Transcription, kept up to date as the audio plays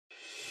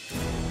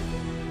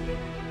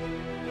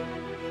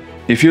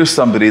If you're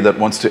somebody that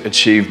wants to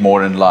achieve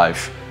more in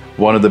life,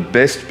 one of the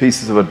best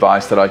pieces of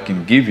advice that I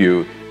can give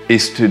you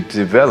is to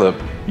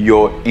develop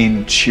your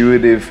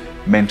intuitive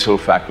mental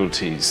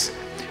faculties.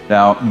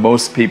 Now,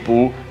 most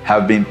people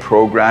have been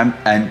programmed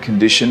and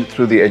conditioned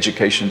through the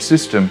education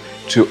system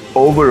to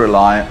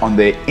over-rely on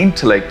their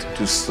intellect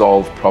to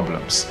solve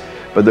problems.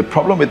 But the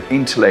problem with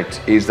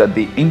intellect is that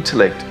the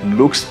intellect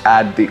looks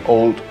at the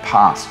old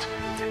past.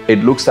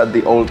 It looks at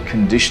the old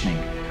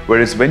conditioning.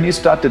 Whereas when you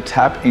start to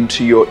tap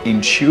into your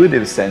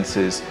intuitive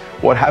senses,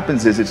 what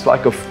happens is it's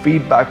like a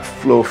feedback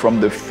flow from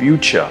the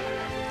future,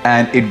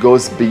 and it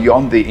goes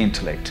beyond the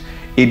intellect.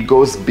 It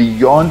goes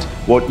beyond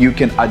what you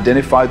can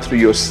identify through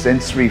your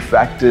sensory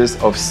factors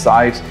of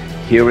sight,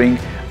 hearing,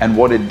 and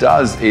what it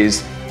does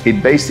is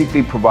it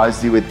basically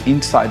provides you with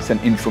insights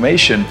and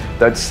information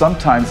that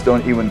sometimes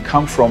don't even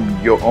come from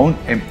your own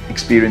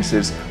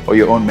experiences or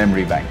your own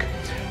memory bank.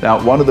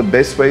 Now, one of the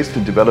best ways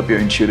to develop your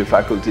intuitive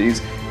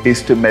faculties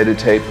is to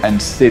meditate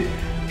and sit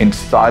in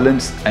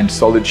silence and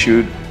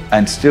solitude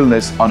and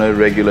stillness on a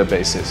regular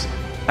basis.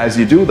 As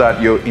you do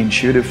that, your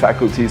intuitive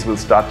faculties will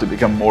start to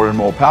become more and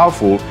more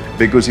powerful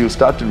because you'll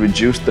start to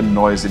reduce the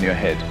noise in your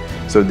head.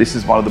 So this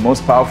is one of the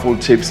most powerful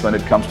tips when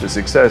it comes to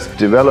success.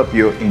 Develop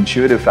your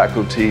intuitive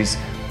faculties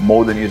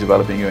more than you're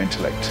developing your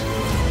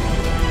intellect.